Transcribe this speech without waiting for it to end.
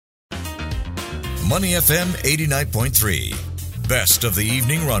Money FM 89.3. Best of the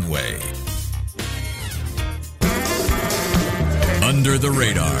evening runway. Under the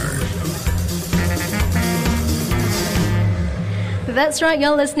radar. That's right,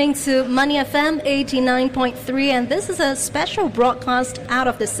 you're listening to Money FM 89.3, and this is a special broadcast out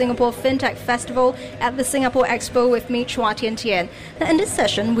of the Singapore FinTech Festival at the Singapore Expo with me, Chua Tian Tian. Now, in this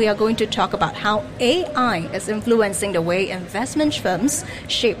session, we are going to talk about how AI is influencing the way investment firms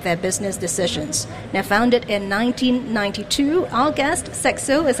shape their business decisions. Now, founded in 1992, our guest,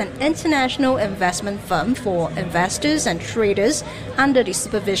 Saxo, is an international investment firm for investors and traders under the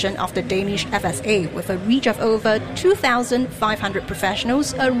supervision of the Danish FSA, with a reach of over 2,500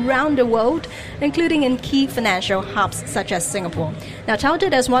 professionals around the world, including in key financial hubs such as Singapore. Now,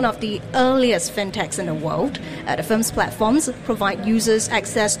 touted as one of the earliest fintechs in the world, the firm's platforms provide users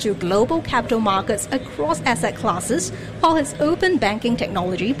access to global capital markets across asset classes, while its open banking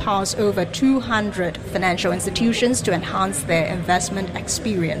technology powers over 200 financial institutions to enhance their investment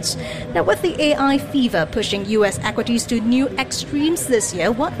experience. Now, with the AI fever pushing US equities to new extremes this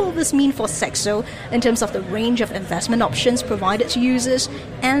year, what will this mean for Saxo in terms of the range of investment options provided to users,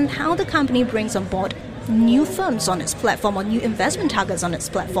 and how the company brings on board new firms on its platform or new investment targets on its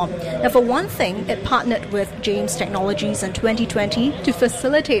platform? Now, for one thing, it partnered with James Technologies in 2020 to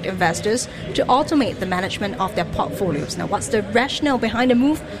facilitate investors to automate the management of their portfolios. Now, what's the rationale behind the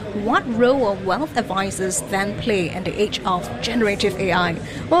move? What role will wealth advisors then play in the age of generative AI?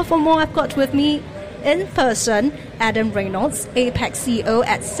 Well, for more, I've got with me in person Adam Reynolds, APAC CEO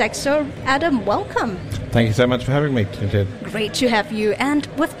at Saxo. Adam, welcome. Thank you so much for having me, Tintin. Great to have you. And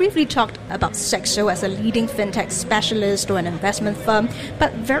we've briefly talked about Saxo as a leading fintech specialist or an investment firm.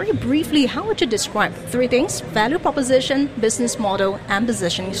 But very briefly, how would you describe three things: value proposition, business model, and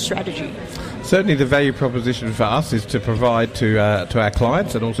positioning strategy? Certainly the value proposition for us is to provide to our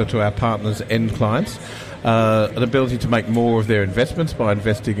clients and also to our partners' end clients an ability to make more of their investments by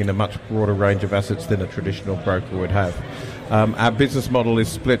investing in a much broader range of assets than a traditional broker would have. Our business model is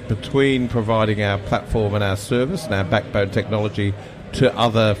split between providing our platform and our service and our backbone technology to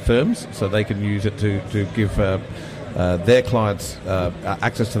other firms so they can use it to give their clients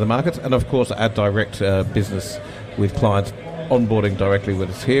access to the markets, and of course our direct business with clients onboarding directly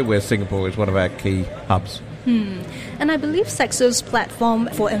with us here, where Singapore is one of our key hubs. And I believe Saxo's platform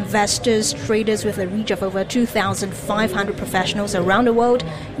for investors, traders with a reach of over 2,500 professionals around the world.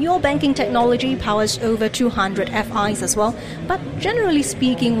 Your banking technology powers over 200 FIs as well. But generally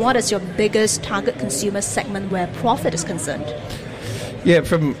speaking, what is your biggest target consumer segment where profit is concerned? Yeah,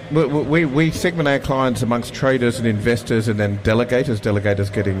 we segment our clients amongst traders and investors, and then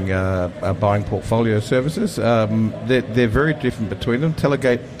delegators getting buying portfolio services. They're very different between them.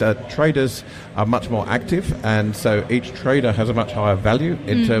 Traders are much more active, and so each trader has a much higher value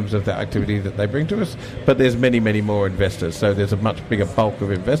in terms of the activity that they bring to us. But there's many more investors, so there's a much bigger bulk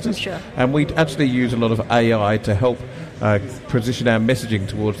of investors. Sure. And we actually use a lot of AI to help position our messaging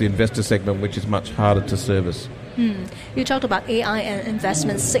towards the investor segment, which is much harder to service. You talked about AI and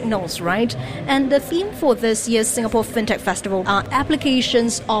investment signals, right? And the theme for this year's Singapore FinTech Festival are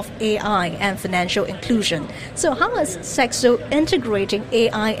applications of AI and financial inclusion. So how is Saxo integrating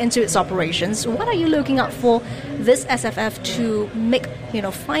AI into its operations? What are you looking out for this SFF to make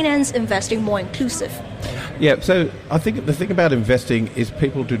finance investing more inclusive? Yeah, so I think the thing about investing is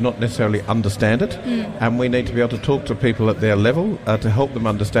people do not necessarily understand it, and we need to be able to talk to people at their level to help them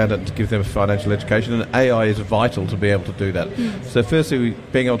understand it and to give them financial education, and AI is vital to be able to do that. So firstly,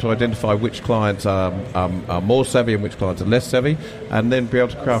 being able to identify which clients are more savvy and which clients are less savvy, and then be able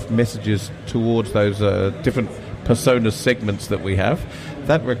to craft messages towards those different persona segments that we have.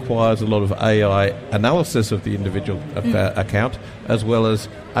 That requires a lot of AI analysis of the individual account, as well as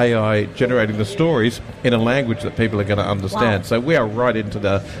AI generating the stories in a language that people are going to understand. Wow. So we are right into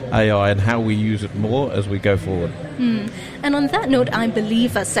the AI and how we use it more as we go forward. And on that note, I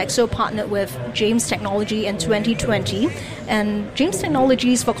believe Saxo partnered with James Technology in 2020. And James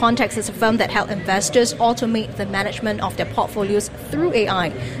Technologies, for context, is a firm that helped investors automate the management of their portfolios through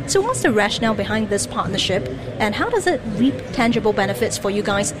AI. So what's the rationale behind this partnership, and how does it reap tangible benefits for you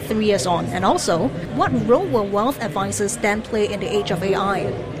guys 3 years on? And also, what role will wealth advisors then play in the age of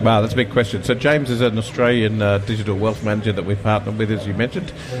AI? Wow, that's a big question. So James is an Australian digital wealth manager that we've partnered with, as you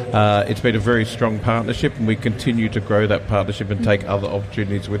mentioned. It's been a very strong partnership, and we continue to grow that partnership and take other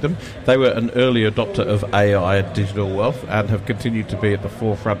opportunities with them. They were an early adopter of AI and digital wealth and have continued to be at the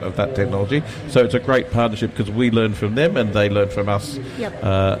forefront of that technology. So it's a great partnership because we learn from them and they learn from us. Yep.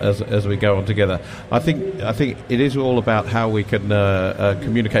 As we go on together. I think it is all about how we can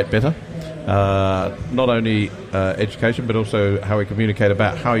communicate better. not only education, but also how we communicate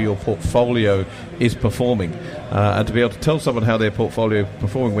about how your portfolio is performing. And to be able to tell someone how their portfolio is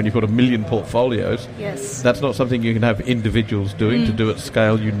performing when you've got 1 million portfolios, yes, that's not something you can have individuals doing. To do at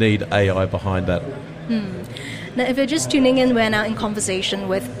scale, you need AI behind that. Now, if you're just tuning in, we're now in conversation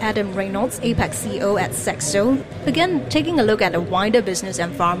with Adam Reynolds, APAC CEO at Saxo. Again, taking a look at a wider business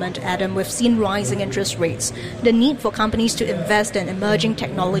environment, Adam, we've seen rising interest rates, the need for companies to invest in emerging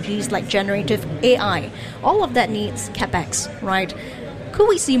technologies like generative AI. All of that needs CapEx, right? Could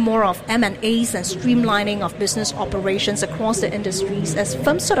we see more of M&As and streamlining of business operations across the industries as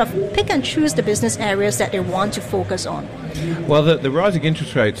firms sort of pick and choose the business areas that they want to focus on? Well, the rising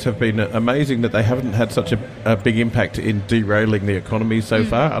interest rates have been amazing that they haven't had such a big impact in derailing the economy so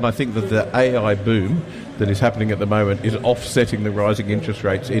far, and I think that the AI boom that is happening at the moment is offsetting the rising interest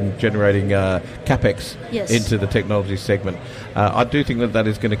rates in generating CapEx into the technology segment. I do think that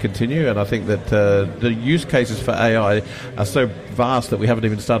is going to continue, and I think that the use cases for AI are so vast that we haven't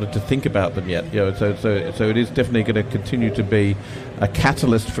even started to think about them yet. So it is definitely going to continue to be a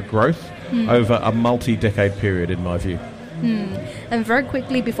catalyst for growth over a multi-decade period, in my view. And very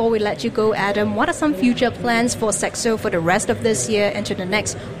quickly, before we let you go, Adam, what are some future plans for Saxo for the rest of this year and to the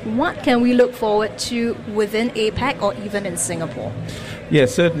next? What can we look forward to within APAC or even in Singapore? Yeah,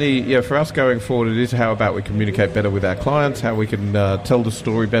 certainly. Yeah, for us going forward, it is how about we communicate better with our clients, how we can tell the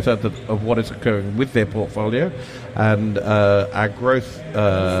story better of what is occurring with their portfolio, and our growth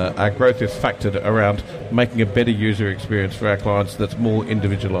is factored around making a better user experience for our clients that's more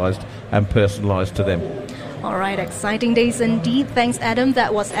individualised and personalised to them. All right, exciting days indeed. Thanks, Adam.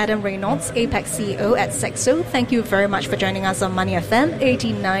 That was Adam Reynolds, APAC CEO at Saxo. Thank you very much for joining us on Money FM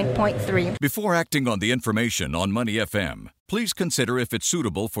 89.3. Before acting on the information on Money FM, please consider if it's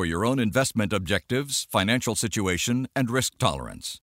suitable for your own investment objectives, financial situation, and risk tolerance.